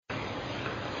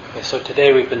Okay, so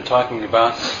today we've been talking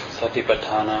about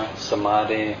Satiphattana,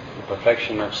 Samadhi, the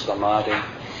perfection of Samadhi,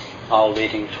 all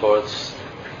leading towards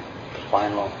the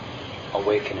final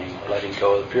awakening, letting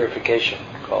go of the purification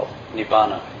called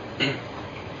Nibbana.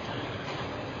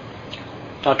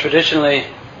 Now traditionally,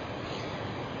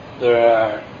 there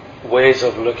are ways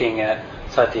of looking at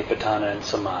Satiphattana and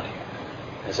Samadhi.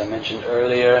 As I mentioned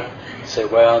earlier, say,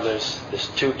 well, there's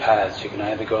two paths. You can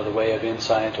either go the way of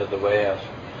insight or the way of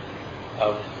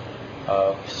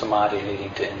Samadhi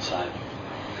leading to insight.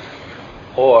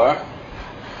 Or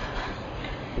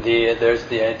there's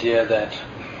the idea that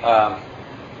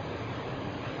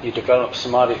you develop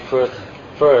Samadhi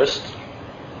first,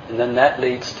 and then that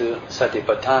leads to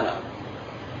Satiphattana.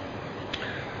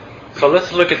 So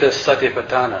let's look at this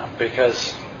Satiphattana,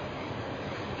 because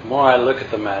the more I look at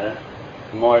the matter,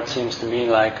 the more it seems to me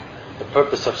like the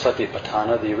purpose of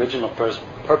Satiphattana, the original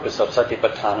purpose of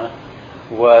Satiphattana,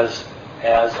 was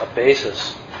as a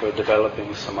basis for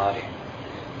developing Samadhi.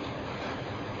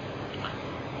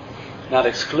 Not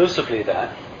exclusively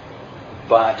that,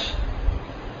 but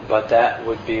that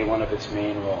would be one of its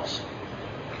main roles.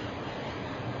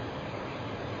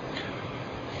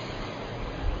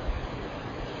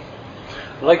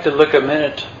 I'd like to look a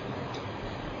minute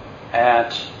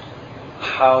at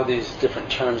how these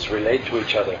different terms relate to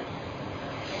each other.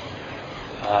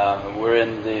 We're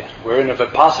in a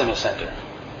Vipassana center.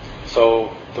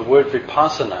 So the word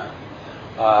Vipassana,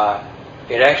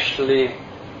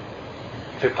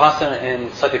 Vipassana and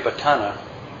Satiphattana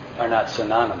are not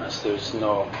synonymous. There's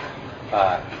no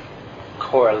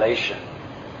correlation.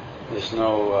 There's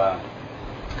no,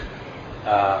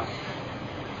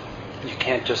 you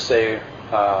can't just say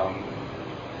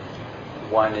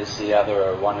one is the other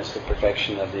or one is the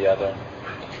perfection of the other.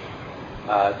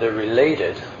 They're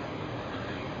related,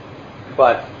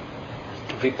 but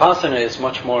Vipassana is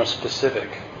much more specific.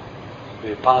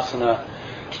 Vipassana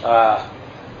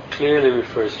clearly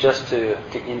refers just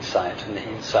to insight and the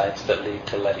insights that lead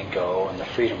to letting go and the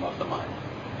freedom of the mind.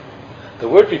 The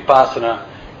word Vipassana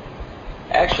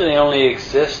actually only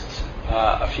exists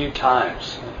a few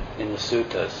times in the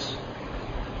suttas.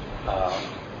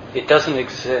 It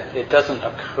doesn't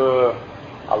occur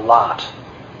a lot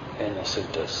in the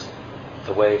suttas,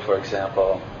 the way, for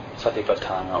example,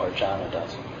 Satiphattana or Jhana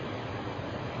does.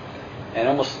 And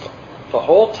almost the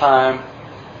whole time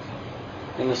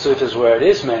in the suttas where it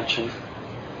is mentioned,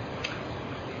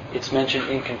 it's mentioned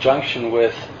in conjunction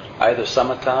with either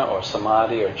samatha or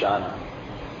samadhi or jhana,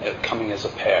 coming as a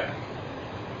pair.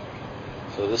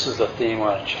 So this is the theme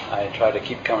which I try to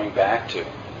keep coming back to,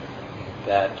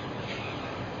 that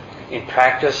in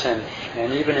practice and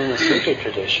even in the sutta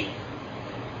tradition,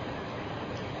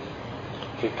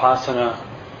 Vipassana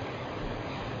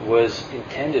was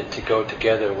intended to go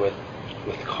together with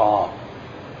calm.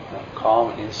 Calm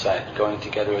and insight going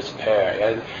together as a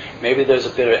pair. Maybe there's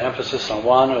a bit of emphasis on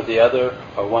one or the other,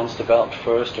 or one's developed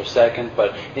first or second,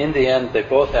 but in the end they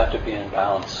both have to be in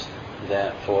balance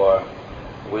for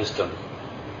wisdom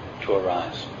to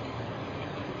arise.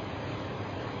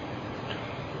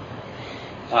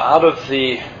 Now, out of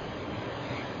the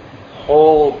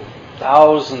whole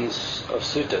thousands of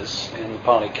suttas in the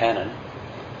Pali Canon,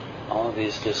 all of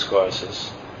these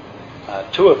discourses,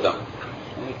 two of them,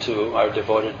 only two, are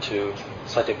devoted to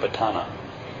Satiphattana.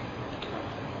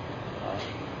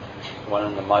 One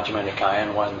in the Majjhima Nikaya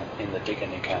and one in the Digha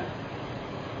Nikaya.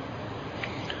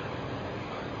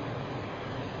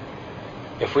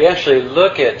 If we actually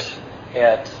look at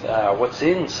what's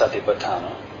in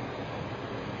Satiphattana,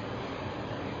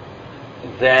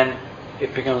 then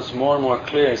it becomes more and more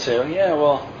clear. You say, oh yeah,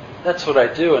 well, that's what I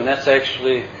do, and that's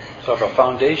actually sort of a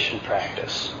foundation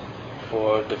practice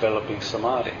for developing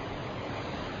Samadhi.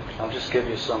 I'll just give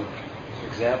you some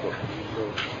examples.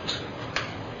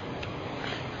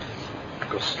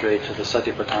 Go straight to the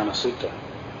Satiphattana Sutta.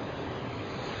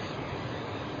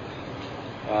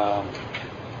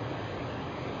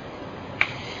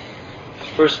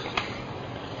 First,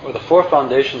 the four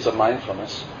foundations of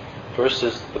mindfulness. First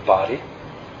is the body.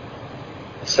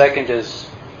 The second is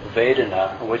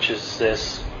Vedana, which is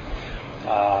this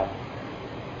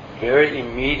very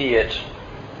immediate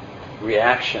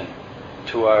reaction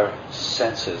to our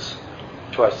senses,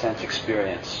 to our sense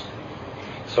experience.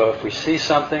 So if we see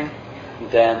something,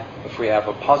 then if we have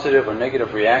a positive or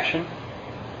negative reaction,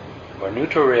 or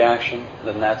neutral reaction,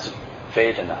 then that's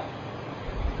Vedana.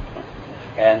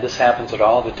 And this happens at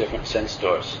all the different sense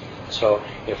doors. So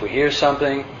if we hear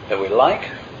something that we like,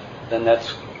 then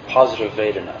that's positive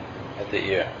Vedana at the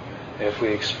ear. If we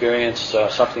experience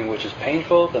something which is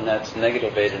painful, then that's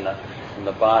negative Vedana in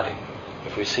the body.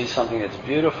 If we see something that's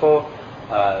beautiful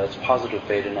It's positive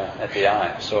Vedana at the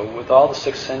eye. So with all the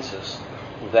six senses,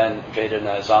 then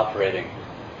Vedana is operating.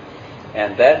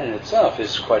 And that in itself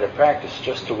is quite a practice,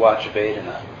 just to watch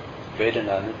Vedana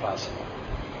Nupassana.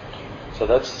 So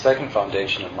that's the second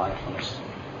foundation of mindfulness.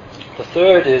 The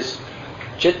third is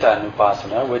Citta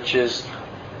Nupassana, which is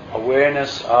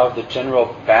awareness of the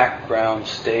general background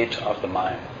state of the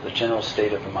mind, the general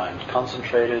state of the mind,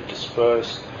 concentrated,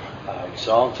 dispersed,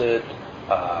 exalted,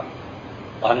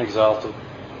 unexalted,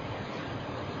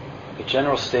 the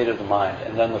general state of the mind.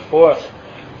 And then the fourth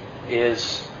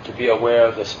is to be aware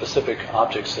of the specific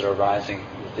objects that are arising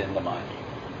within the mind.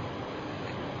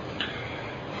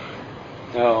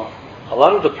 Now, a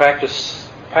lot of the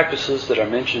practices that are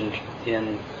mentioned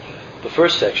in the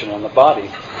first section on the body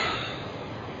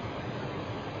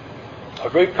are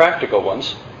very practical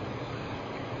ones,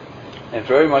 and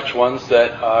very much ones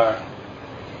that are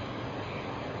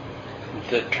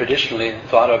traditionally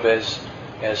thought of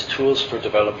as tools for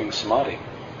developing samadhi.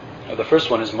 Now, the first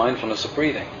one is mindfulness of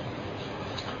breathing.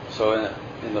 So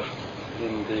in the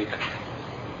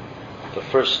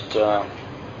first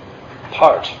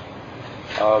part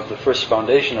of the first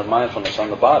foundation of mindfulness on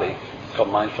the body, it's called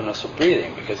mindfulness of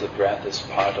breathing, because the breath is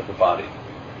part of the body.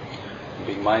 And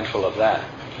being mindful of that.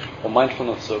 Well,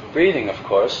 mindfulness of breathing, of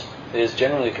course, is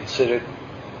generally considered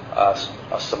a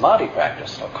samadhi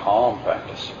practice, a calm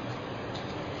practice.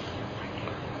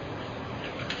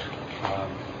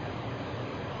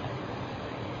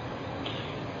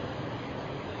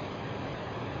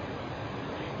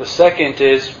 The second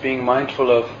is being mindful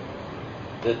of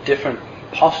the different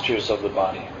postures of the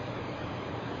body.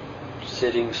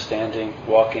 Sitting, standing,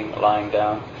 walking, lying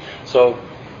down. So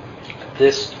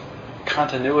this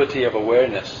continuity of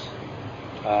awareness,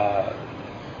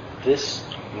 this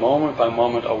moment by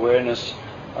moment awareness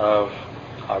of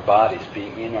our bodies,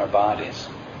 being in our bodies,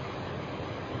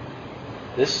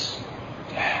 this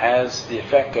has the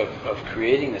effect of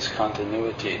creating this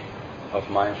continuity of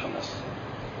mindfulness,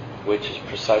 which is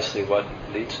precisely what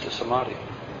leads to samadhi.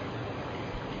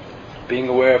 Being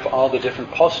aware of all the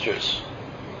different postures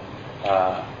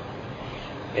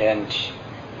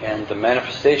and the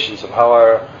manifestations of how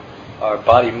our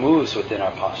body moves within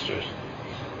our postures,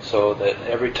 so that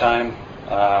every time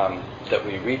that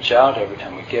we reach out, every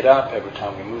time we get up, every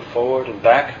time we move forward and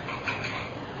back,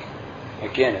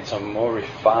 again, it's a more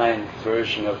refined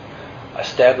version of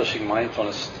establishing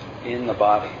mindfulness in the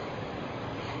body.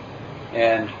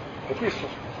 And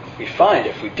we find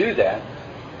if we do that,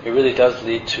 it really does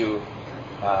lead to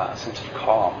a sense of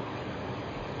calm.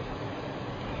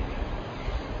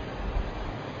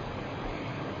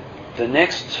 The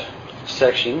next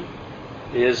section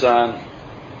is on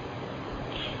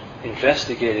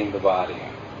investigating the body.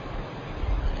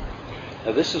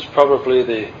 Now, this is probably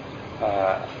the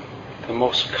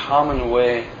most common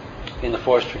way in the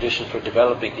forest tradition for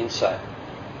developing insight,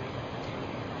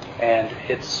 and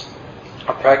it's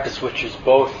a practice which is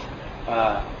both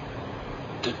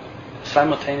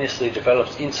simultaneously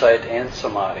develops insight and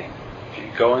samadhi.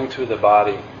 You're going through the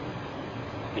body,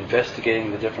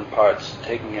 investigating the different parts,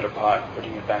 taking it apart,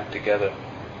 putting it back together.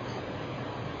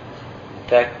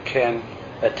 That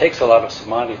takes a lot of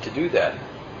samadhi to do that,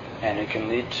 and it can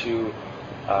lead to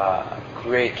a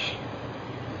great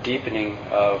deepening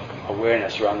of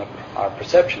awareness around our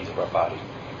perceptions of our body.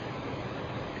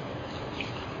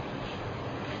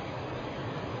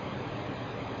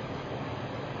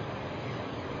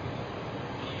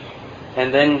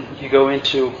 And then you go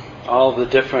into all the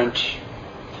different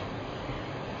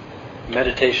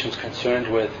meditations concerned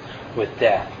with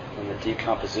death and the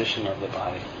decomposition of the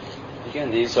body.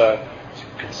 Again, these are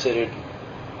considered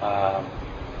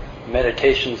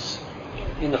meditations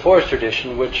in the forest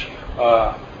tradition, which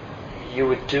you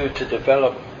would do to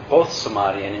develop both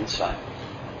samadhi and insight.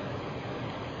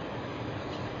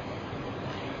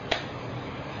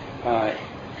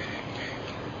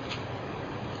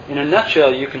 In a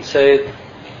nutshell, you can say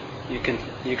you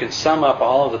can sum up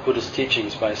all of the Buddha's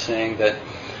teachings by saying that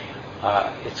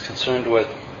it's concerned with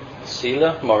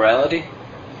sila, morality,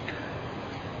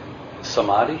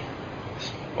 samadhi,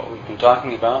 what we've been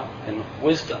talking about, and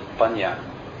wisdom, panya.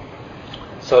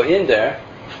 So in there,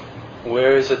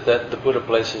 where is it that the Buddha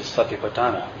places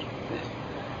Satiphatthan?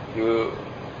 You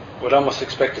would almost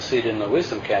expect to see it in the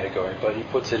wisdom category, but he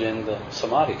puts it in the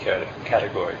samadhi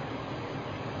category.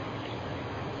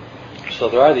 So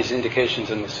there are these indications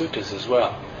in the suttas as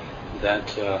well that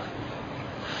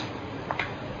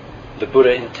the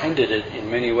Buddha intended it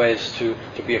in many ways to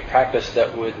be a practice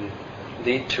that would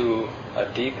lead to a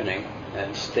deepening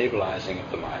and stabilizing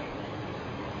of the mind.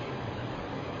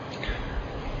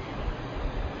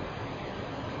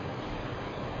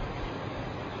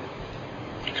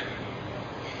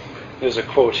 there's a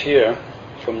quote here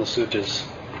from the suttas.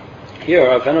 Here,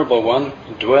 a venerable one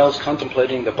dwells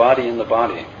contemplating the body in the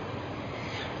body.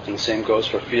 And the same goes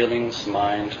for feelings,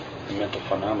 mind, and mental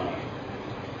phenomena.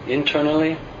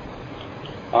 Internally,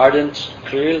 ardent,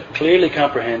 clearly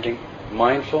comprehending,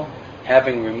 mindful,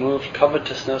 having removed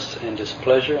covetousness and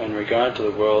displeasure in regard to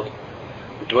the world,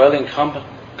 dwelling,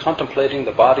 contemplating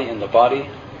the body in the body,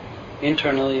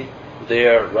 internally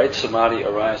there right samadhi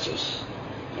arises,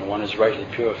 and one is rightly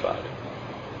purified.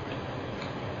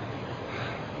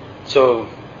 So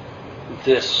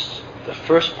the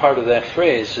first part of that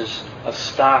phrase is a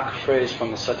stock phrase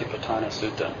from the Satiphatthan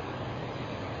Sutta.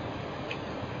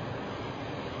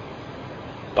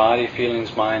 Body,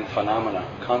 feelings, mind, phenomena,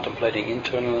 contemplating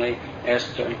internally,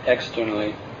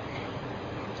 externally,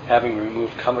 having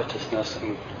removed covetousness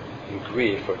and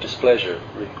grief or displeasure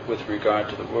with regard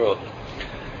to the world.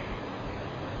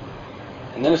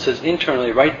 And then it says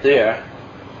internally, right there,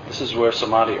 this is where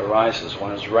samadhi arises,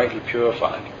 one is rightly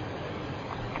purified.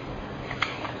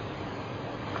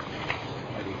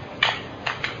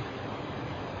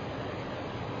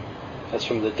 That's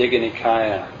from the Digha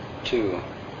Nikaya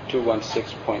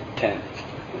 216.10,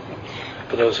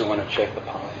 for those who want to check the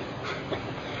Pali.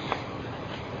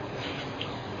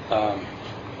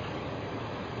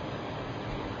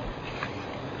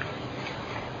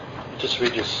 Just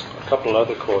read just a couple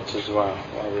other quotes as well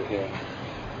while we're here.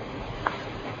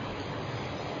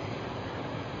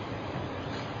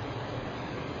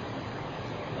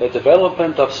 The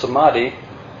development of samadhi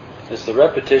is the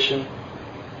repetition,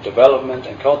 development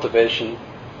and cultivation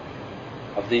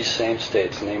of these same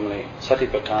states, namely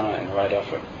Satipatthana and right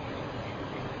effort.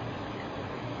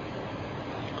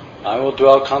 I will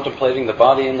dwell contemplating the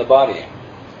body in the body.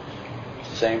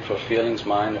 Same for feelings,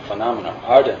 mind, and phenomena.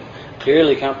 Ardent,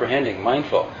 clearly comprehending,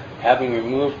 mindful, having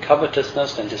removed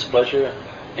covetousness and displeasure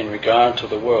in regard to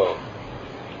the world.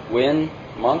 When,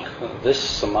 monk, this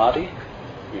samadhi,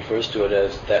 refers to it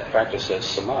as, that practice as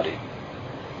samadhi,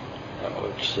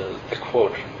 which is the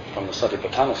quote from the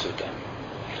Satipatthana Sutta.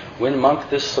 When, monk,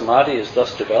 this samadhi is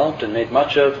thus developed and made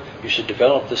much of, you should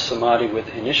develop this samadhi with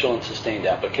initial and sustained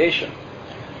application.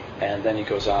 And then he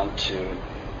goes on to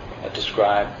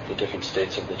describe the different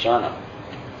states of the jhana.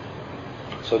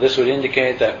 So this would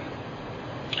indicate that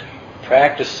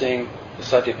practicing the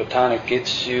Satipatthana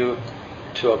gets you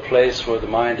to a place where the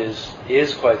mind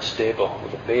is quite stable,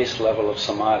 with a base level of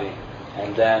samadhi.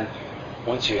 And then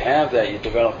once you have that, you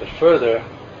develop it further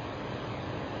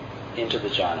into the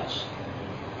jhanas.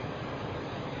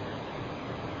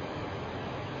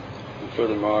 And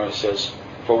furthermore, it says,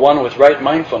 for one with right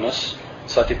mindfulness,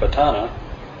 Satipatthana,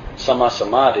 sama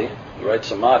samadhi, right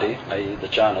samadhi, i.e. the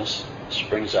jhanas,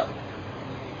 springs up.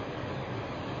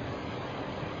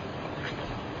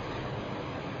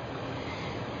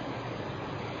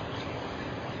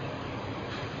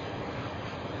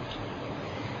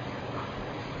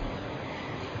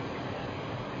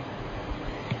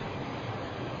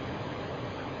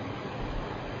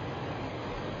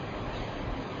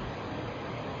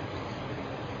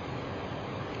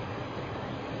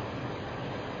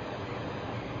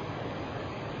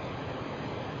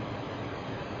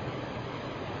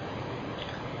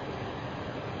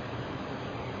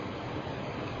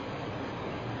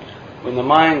 When the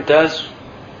mind does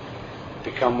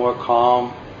become more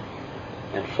calm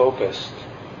and focused,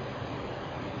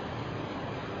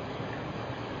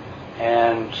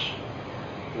 and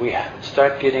we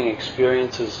start getting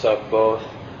experiences of both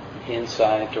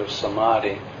insight or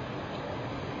samadhi,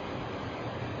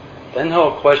 then the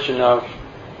whole question of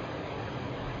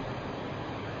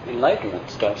enlightenment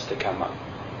starts to come up.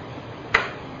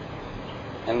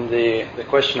 And the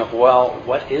question of, well,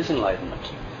 what is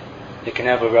enlightenment? It can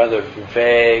have a rather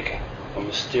vague or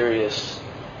mysterious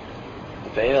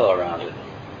veil around it.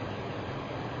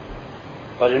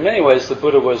 But in many ways the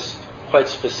Buddha was quite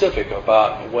specific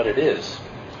about what it is,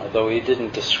 although he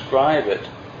didn't describe it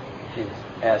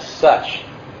as such.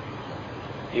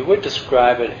 He would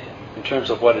describe it in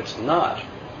terms of what it's not.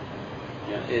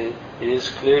 You know, it is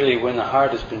clearly when the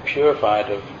heart has been purified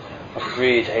of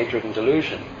greed, hatred, and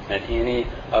delusion, and any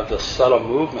of the subtle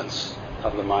movements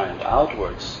of the mind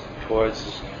outwards,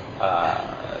 towards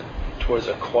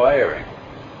acquiring,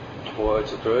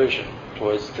 towards aversion,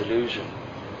 towards delusion.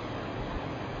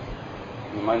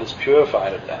 The mind is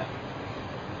purified of that.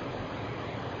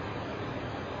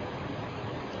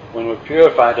 When we're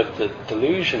purified of the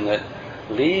delusion that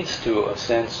leads to a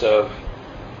sense of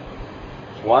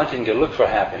wanting to look for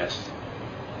happiness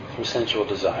through sensual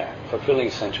desire, fulfilling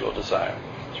sensual desire,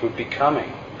 through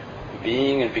becoming,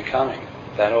 being and becoming,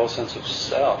 that whole sense of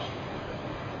self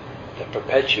that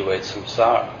perpetuates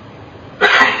samsara.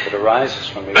 that arises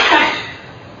from ignorance.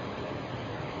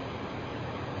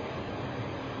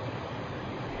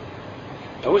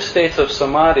 Those states of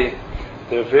samadhi,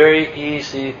 they're very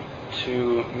easy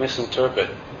to misinterpret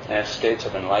as states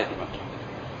of enlightenment.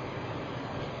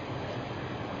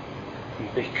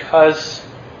 Because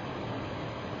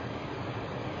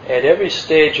at every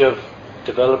stage of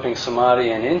developing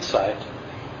samadhi and insight,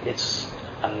 it's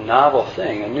a novel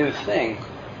thing, a new thing.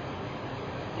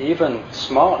 Even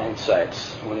small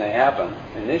insights, when they happen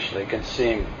initially, can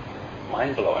seem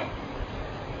mind-blowing.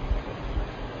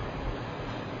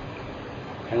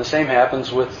 And the same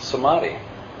happens with samadhi.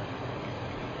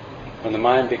 When the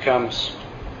mind becomes,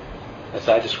 as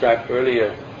I described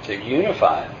earlier, to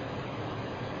unify,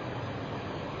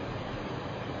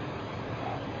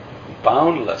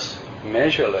 boundless,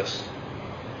 measureless,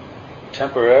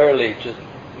 temporarily just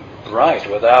bright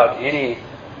without any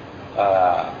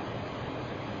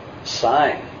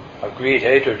sign of greed,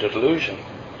 hatred, or delusion,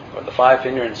 or the five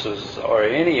hindrances, or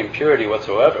any impurity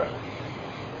whatsoever,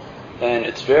 then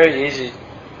it's very easy,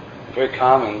 very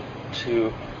common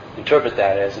to interpret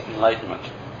that as enlightenment.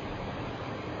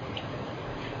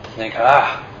 Think,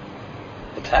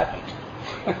 it's happened.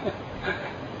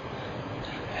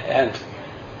 And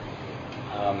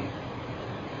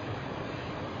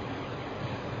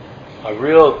a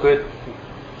real good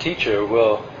teacher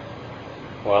will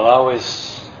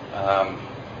always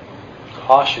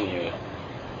caution you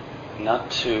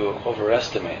not to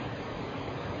overestimate.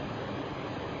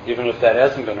 Even if that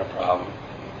hasn't been a problem,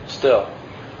 still,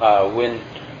 when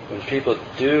people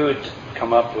do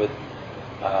come up with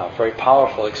very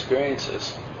powerful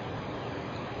experiences,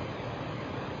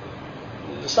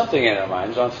 there's something in our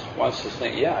minds wants to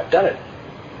think, yeah, I've done it.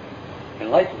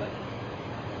 Enlightenment.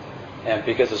 And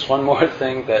because it's one more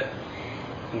thing that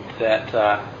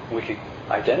we could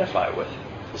identify with.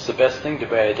 It's the best thing to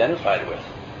be identified with,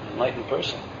 an enlightened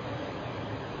person.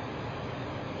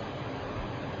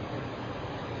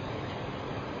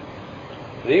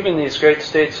 But even these great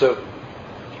states of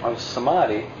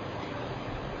samadhi,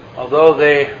 although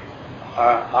they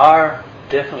are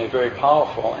definitely very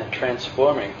powerful and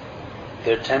transforming,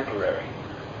 they're temporary.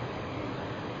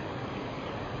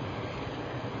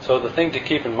 So the thing to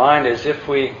keep in mind is if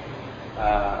we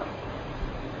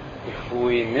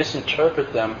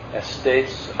misinterpret them as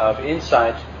states of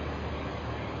insight,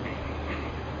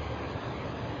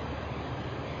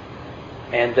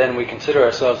 and then we consider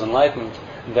ourselves enlightened,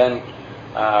 then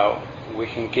we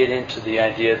can get into the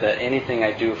idea that anything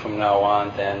I do from now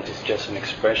on then is just an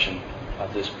expression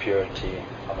of this purity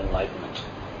of enlightenment.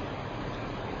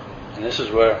 And this is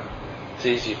where it's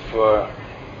easy for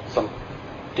some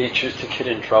teachers to get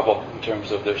in trouble in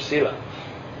terms of their sila.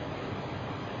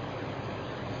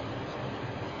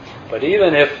 But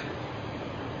even if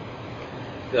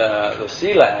the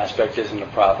sila aspect isn't a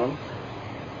problem,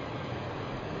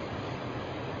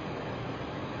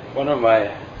 one of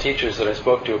my teachers that I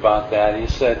spoke to about that, he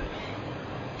said,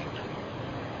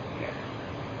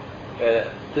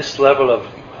 this level of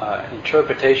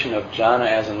interpretation of jhana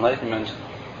as enlightenment,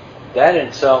 that in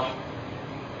itself,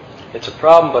 it's a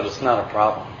problem, but it's not a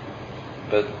problem.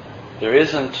 But there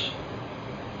isn't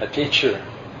a teacher,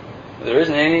 there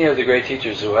isn't any of the great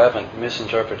teachers who haven't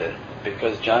misinterpreted it,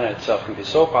 because jhana itself can be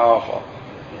so powerful,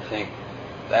 you think,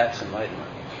 that's enlightenment.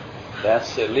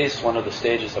 That's at least one of the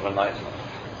stages of enlightenment.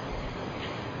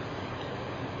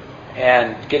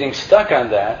 And getting stuck on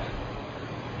that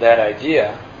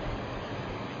idea,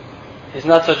 is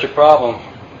not such a problem,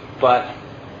 but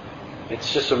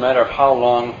it's just a matter of how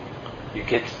long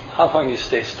you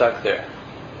stay stuck there.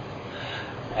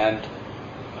 And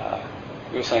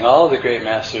we were saying all of the great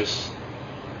masters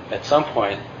at some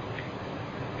point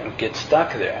get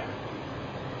stuck there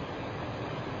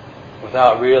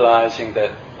without realizing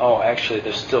that, actually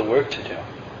there's still work to do.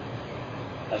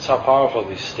 That's how powerful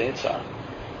these states are.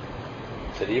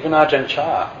 That even Ajahn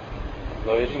Chah,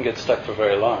 though he didn't get stuck for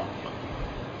very long,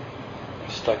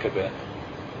 he stuck a bit.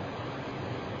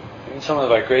 Even some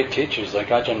of our great teachers like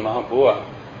Ajahn Mahabua,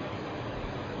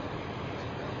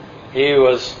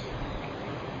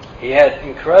 he had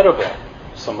incredible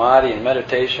samadhi and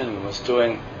meditation and was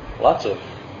doing lots of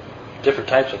different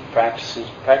types of practices,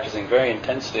 practicing very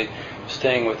intensely,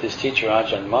 staying with his teacher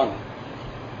Ajahn Mun.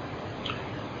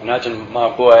 And Ajahn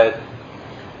Mahabua had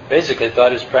basically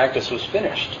thought his practice was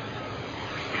finished.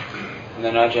 And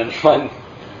then Ajahn Mun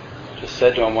just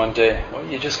said to him one day, "Well,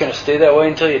 you're just going to stay that way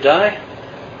until you die?"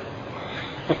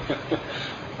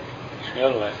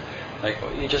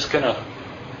 You're just going to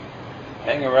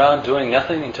hang around doing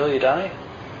nothing until you die?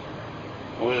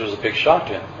 Which was a big shock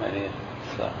to him. And he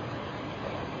thought,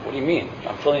 what do you mean?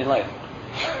 I'm fully enlightened.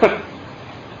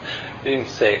 He didn't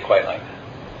say it quite like that.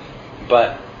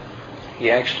 But he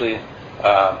actually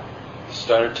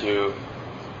started to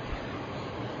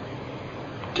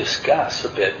discuss a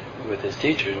bit with his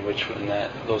teacher, which in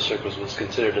those circles was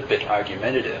considered a bit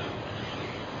argumentative.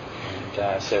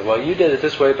 And said, well, you did it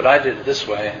this way, but I did it this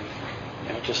way. And,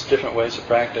 just different ways of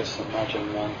practice. And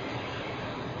Ajahn,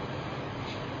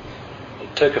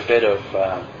 it took a bit of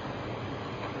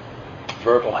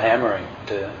verbal hammering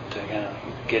to kind of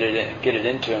get it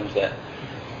into him, that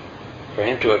for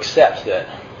him to accept that,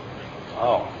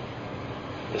 oh,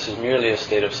 this is merely a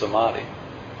state of samadhi.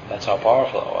 That's how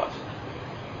powerful it was.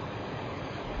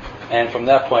 And from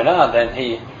that point on, then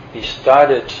he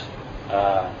started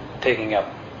taking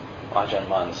up Ajahn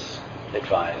Mun's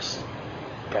advice,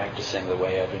 practicing the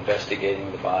way of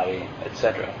investigating the body,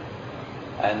 etc.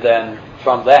 And then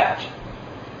from that,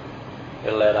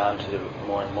 it led on to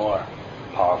more and more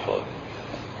powerful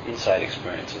insight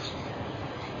experiences.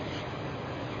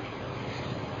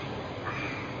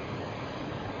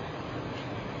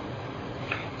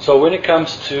 So when it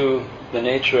comes to the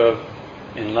nature of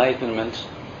enlightenment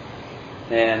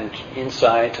and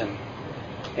insight and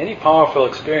any powerful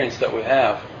experience that we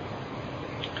have,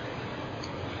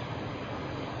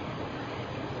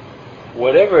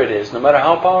 whatever it is, no matter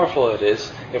how powerful it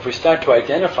is, if we start to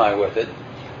identify with it,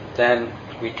 then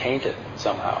we taint it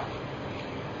somehow.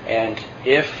 And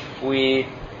if we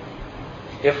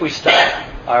stop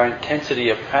our intensity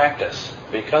of practice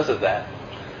because of that,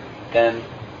 then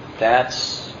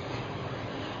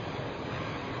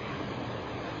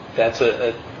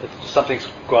something's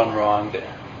gone wrong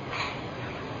there.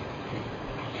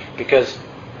 Because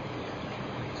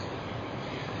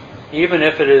even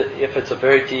if it's a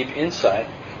very deep insight,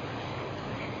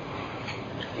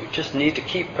 you just need to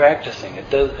keep practicing.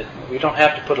 We don't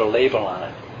have to put a label on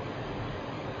it.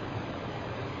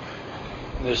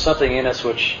 There's something in us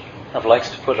which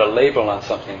likes to put a label on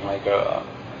something, like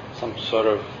some sort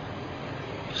of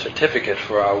certificate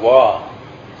for our wall.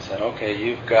 Said, okay,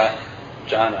 you've got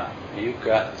Jhana, you've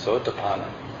got Satiphattahan,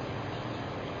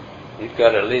 you've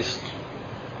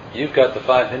got the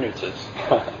 5 hindrances.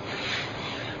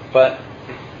 But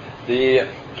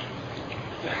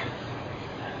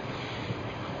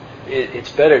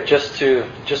it's better just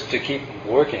to keep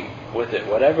working with it.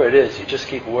 Whatever it is, you just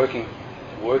keep working,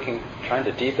 trying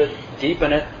to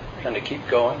deepen it, trying to keep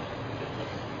going.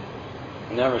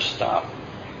 Never stop.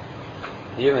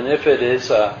 Even if it is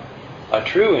a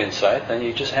true insight, then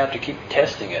you just have to keep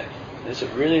testing it. Is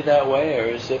it really that way, or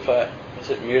is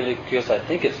it merely because I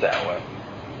think it's that way?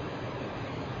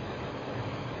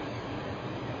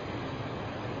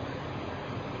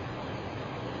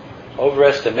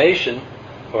 Overestimation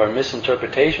or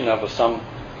misinterpretation of some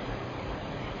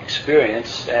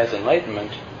experience as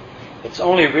enlightenment, it's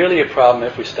only really a problem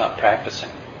if we stop practicing.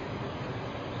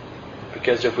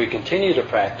 Because if we continue to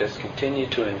practice, continue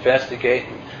to investigate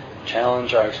and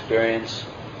challenge our experience,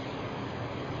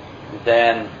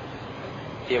 then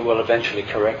it will eventually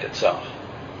correct itself.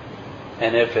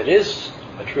 And if it is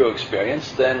a true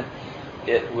experience, then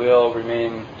it will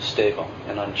remain stable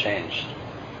and unchanged.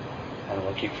 And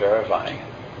we'll keep verifying it.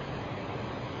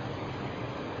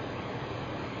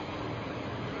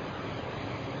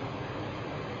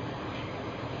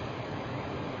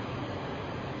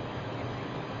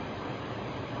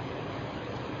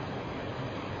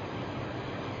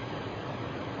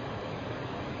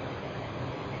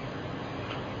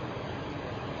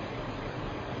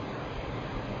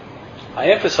 I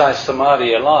emphasize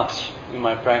samadhi a lot in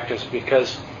my practice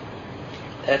because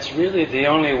that's really the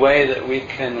only way that we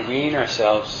can wean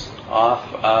ourselves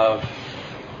off of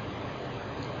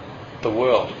the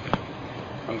world.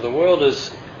 And the world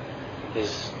is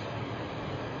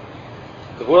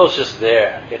just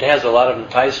there. It has a lot of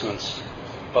enticements,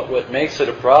 but what makes it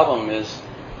a problem is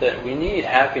that we need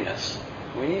happiness.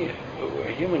 We're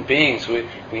human beings. We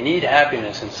need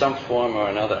happiness in some form or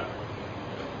another.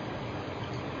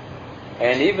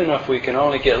 And even if we can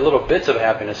only get little bits of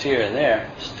happiness here and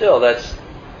there, still that's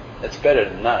better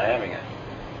than not having it.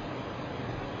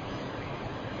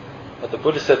 But the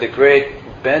Buddha said the great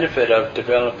benefit of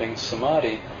developing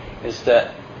samadhi is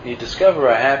that you discover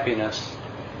a happiness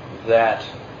that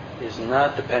is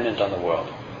not dependent on the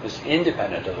world, is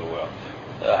independent of the world,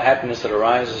 a happiness that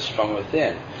arises from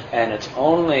within. And it's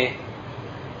only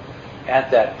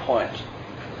at that point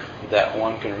that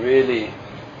one can really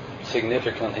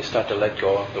significantly start to let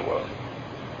go of the world.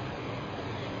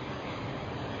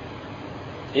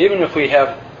 Even if we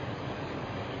have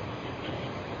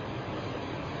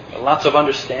lots of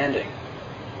understanding,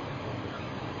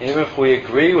 even if we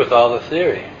agree with all the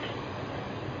theory,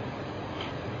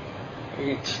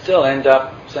 we still end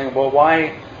up saying, well,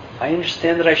 why? I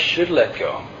understand that I should let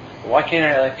go. Why can't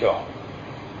I let go?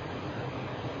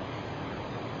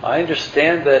 I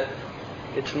understand that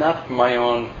it's not for my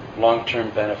own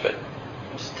long-term benefit.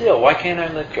 Still, why can't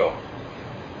I let go?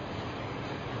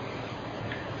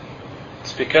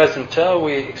 It's because until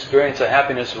we experience a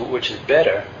happiness which is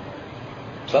better,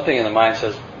 something in the mind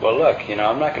says, well, look,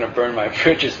 I'm not going to burn my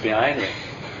bridges behind me.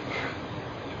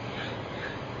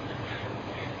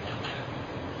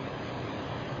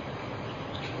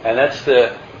 And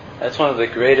that's one of the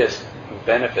greatest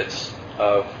benefits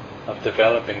of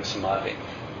developing samadhi,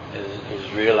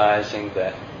 is realizing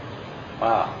that,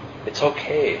 wow, it's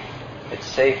okay, it's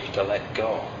safe to let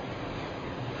go.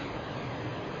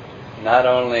 Not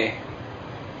only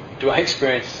do I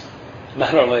I'm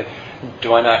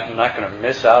not going to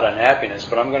miss out on happiness,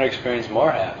 but I'm going to experience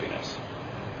more happiness.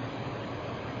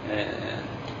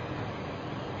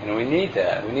 And we need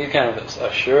that. We need kind of this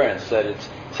assurance that it's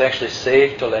actually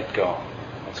safe to let go.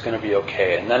 It's going to be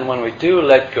okay. And then when we do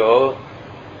let go,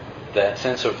 that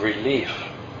sense of relief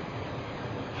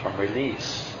from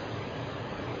release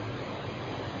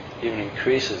even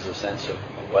increases the sense of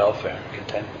welfare and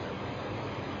contentment.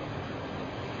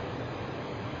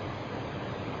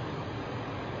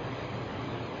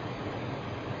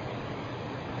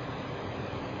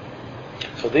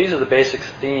 So these are the basic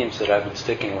themes that I've been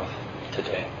sticking with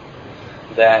today.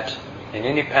 That in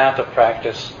any path of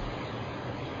practice,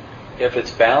 if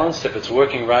it's balanced, if it's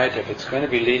working right, if it's going to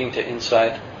be leading to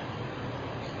insight,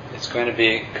 it's going to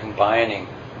be combining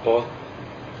both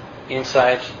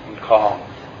insight and calm,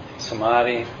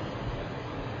 samadhi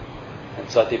and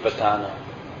satipatthana.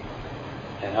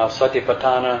 And how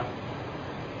satipatthana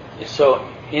is so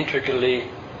intricately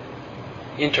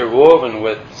interwoven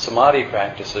with samadhi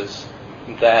practices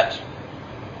that,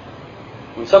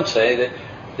 and some say that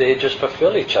they just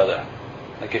fulfill each other.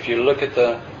 Like if you look at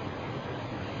the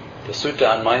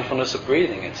sutta on mindfulness of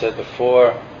breathing, it said the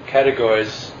four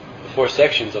categories, the four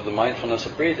sections of the mindfulness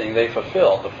of breathing, they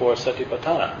fulfill the four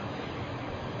satipatthana.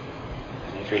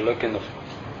 And if you look in the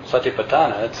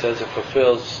satipatthana, it says it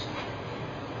fulfills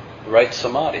right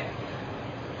samadhi,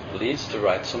 leads to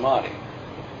right samadhi.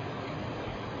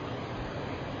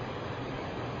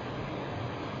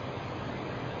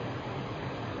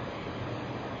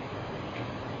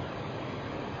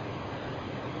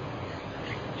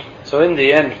 So in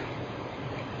the end,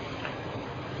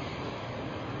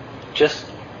 just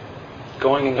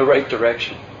going in the right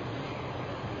direction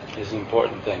is the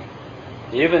important thing.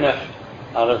 Even if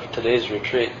out of today's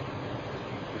retreat,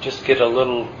 we just get a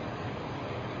little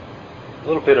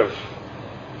bit of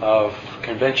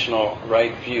conventional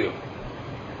right view,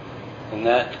 and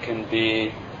that can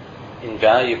be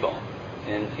invaluable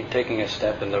in taking a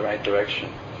step in the right direction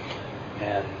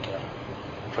and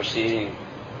proceeding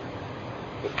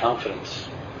with confidence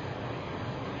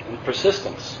and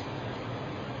persistence,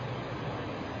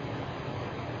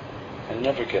 and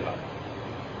never give up.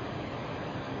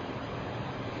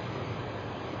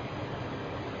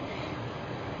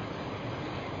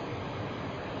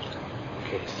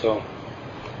 Okay, so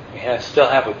we still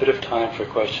have a bit of time for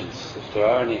questions. If there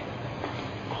are any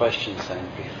questions then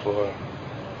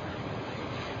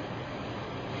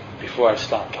before I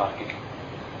stop talking.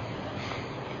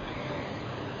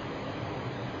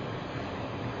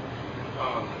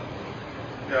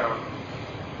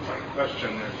 My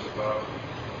question is about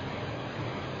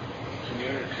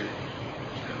community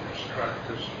in this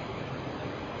practice,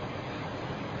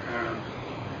 and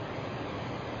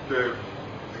the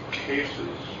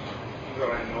cases that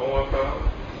I know about,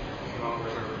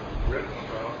 that are written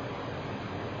about,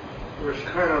 there's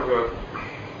kind of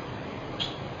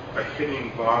a hitting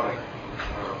bottom.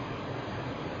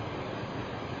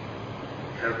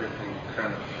 Everything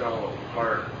kind of fell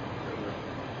apart.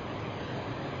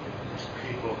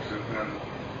 People to then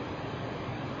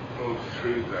move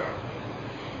through that.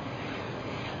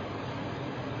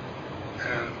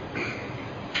 And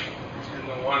in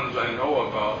the ones I know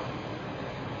about,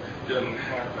 it didn't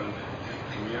happen in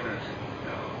community.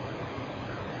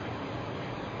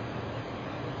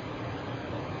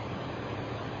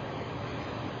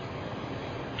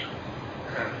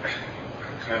 And I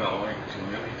kind of like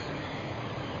community,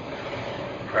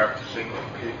 practicing with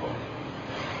people.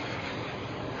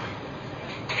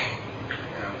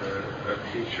 A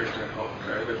teacher to help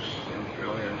guide us seems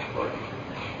really important.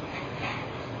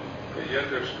 But yet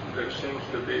there seems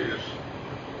to be this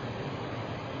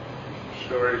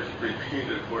stories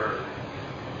repeated where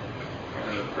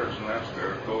the person has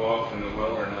to go off in the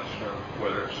wilderness, or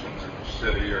whether it's in the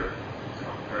city or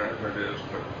wherever it is,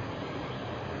 but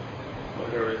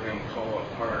let everything fall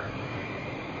apart.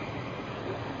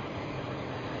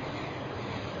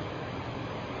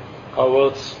 Oh well,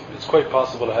 it's quite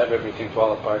possible to have everything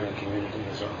fall apart in community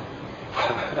as well.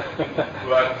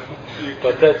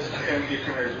 And you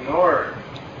can ignore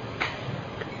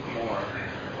more,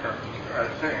 I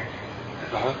think.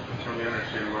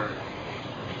 Community work.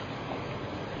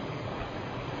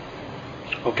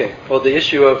 Okay. Well, the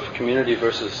issue of community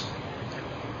versus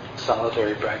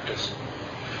solitary practice.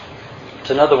 It's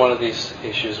another one of these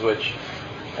issues which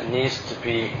needs to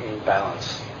be in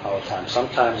balance all the time.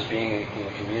 Sometimes being in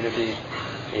a community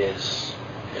is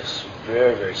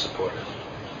very, very supportive.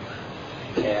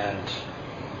 And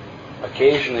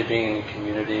occasionally being in a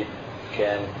community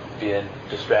can be a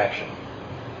distraction.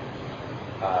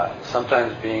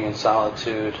 Sometimes being in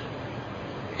solitude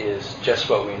is just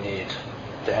what we need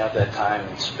to have that time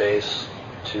and space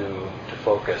to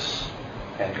focus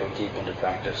and go deep into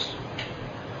practice.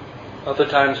 Other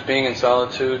times being in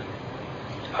solitude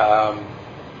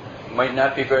might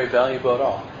not be very valuable at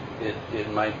all. It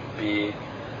might be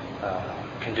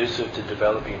conducive to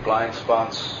developing blind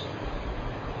spots.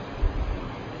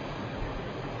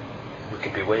 We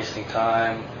could be wasting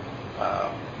time.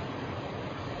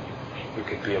 We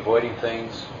could be avoiding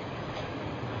things.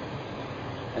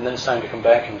 And then it's time to come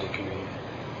back into community.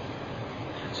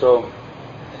 So,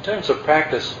 in terms of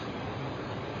practice,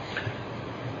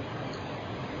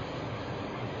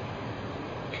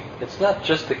 it's not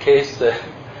just the case that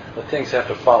things have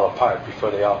to fall apart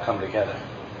before they all come together.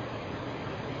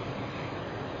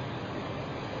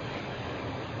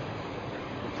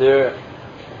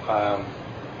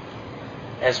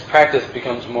 As practice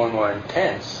becomes more and more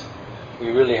intense, we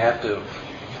really have to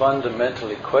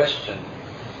fundamentally question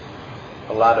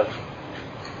a lot of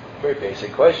very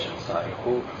basic questions, like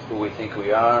who we think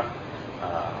we are,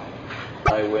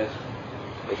 why with.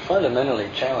 It fundamentally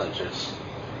challenges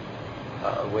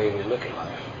the way we look at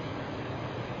life.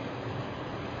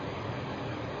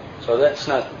 So that's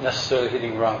not necessarily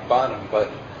hitting rock bottom,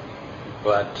 but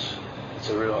it's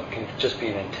it can just be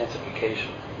an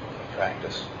intensification of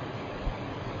practice.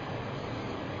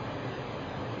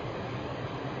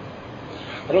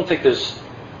 I don't think there's,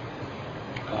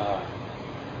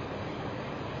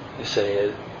 you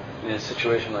say, in a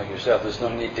situation like yourself, there's no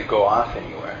need to go off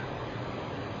anywhere.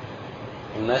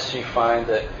 Unless you find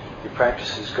that your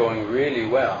practice is going really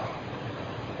well,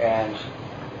 and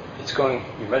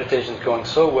your meditation is going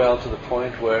so well to the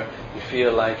point where you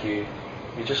feel like you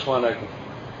just want to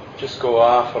just go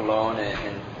off alone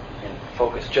and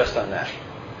focus just on that.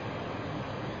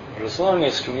 But as long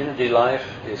as community life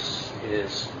is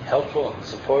helpful and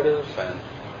supportive and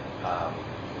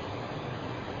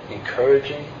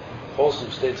encouraging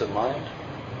wholesome states of mind,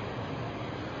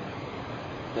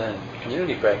 then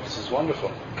community practice is wonderful,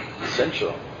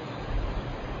 essential.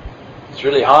 It's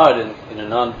really hard in a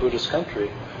non-Buddhist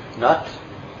country not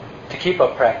to keep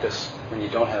up practice when you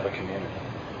don't have a community.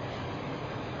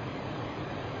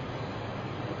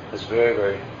 It's very,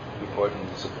 very important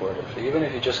and supportive. Even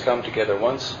if you just come together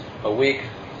once a week,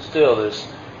 still there's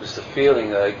the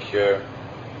feeling like you're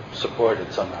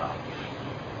supported somehow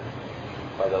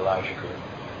by the larger group.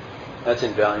 That's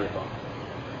invaluable.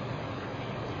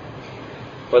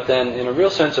 But then, in a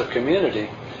real sense of community,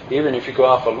 even if you go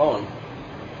off alone,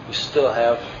 you still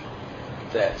have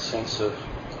that sense of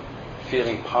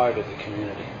feeling part of the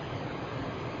community,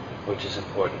 which is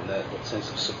important, that sense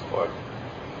of support.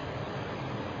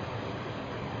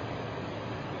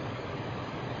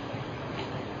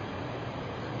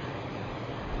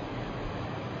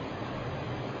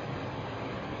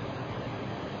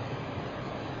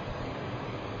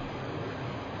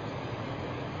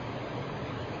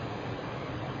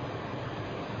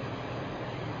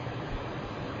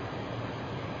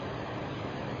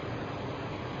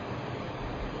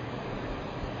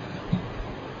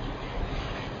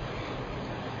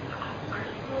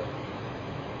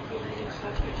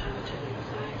 Satiphattahan to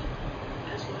insight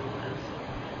as well as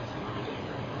samadhi,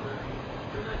 or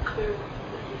I'm not clear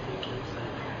what you think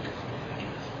insight practice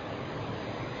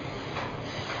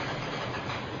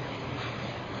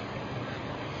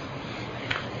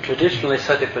is. Traditionally,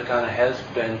 Satiphatthan has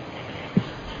been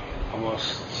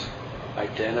almost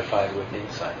identified with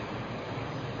insight,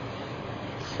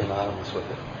 synonymous with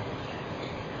it.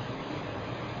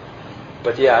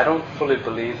 But yeah, I don't fully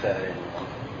believe that anymore.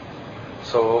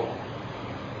 So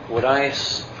what I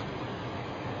see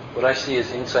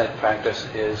as insight practice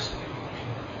is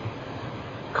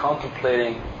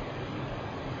contemplating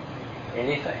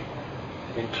anything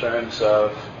in terms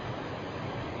of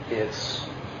its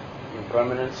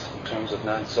impermanence, in terms of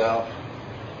non-self,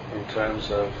 in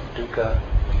terms of dukkha,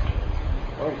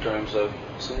 or in terms of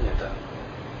sunyata,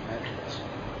 emptiness.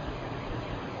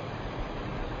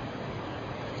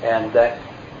 And that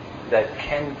that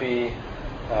can be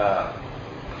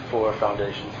four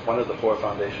foundations. One of the four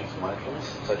foundations of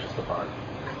mindfulness, such as the body,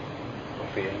 or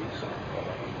feelings, or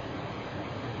whatever.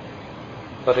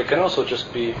 But it can also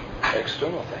just be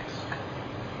external things.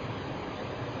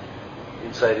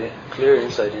 Clear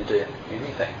insight into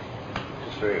anything,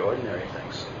 just very ordinary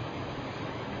things.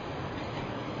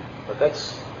 But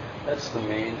that's the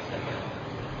main thing.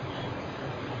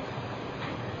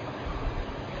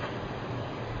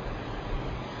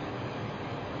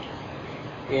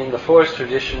 In the forest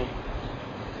tradition,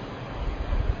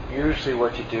 usually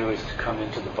what you do is to come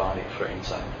into the body for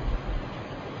insight.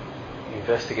 You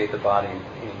investigate the body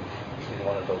in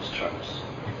one of those terms.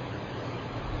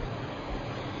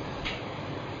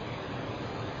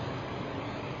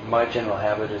 My general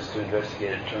habit is to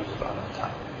investigate in terms of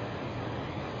anatta.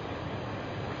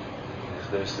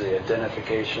 There's the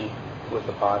identification with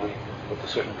the body, with a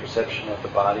certain perception of the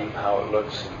body, how it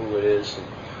looks, and who it is, and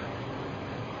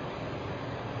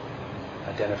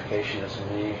identification as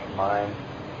me, mine,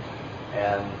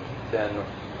 and then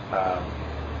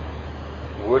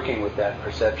working with that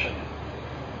perception.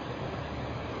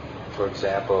 For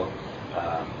example,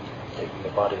 taking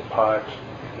the body apart,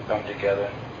 putting it back together,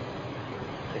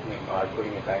 taking it apart,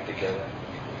 putting it back together.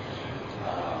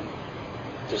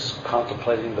 Just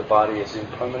contemplating the body as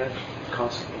impermanent,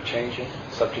 constantly changing,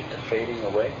 subject to fading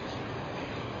away.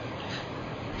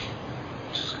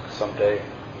 Just someday,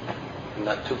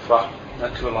 not too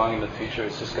long in the future,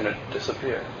 it's just going to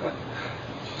disappear.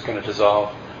 It's just going to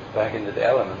dissolve back into the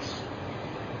elements.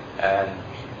 And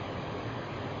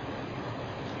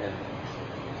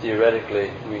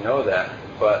theoretically, we know that,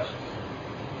 but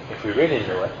if we really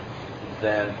knew it,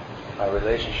 then our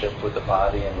relationship with the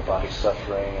body and the body's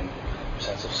suffering and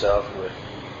sense of self would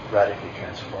radically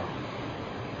transform.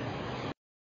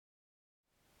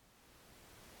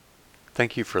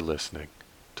 Thank you for listening.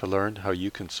 To learn how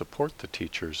you can support the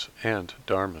teachers and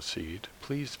Dharma Seed,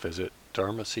 please visit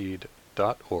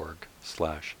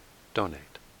dharmaseed.org/donate.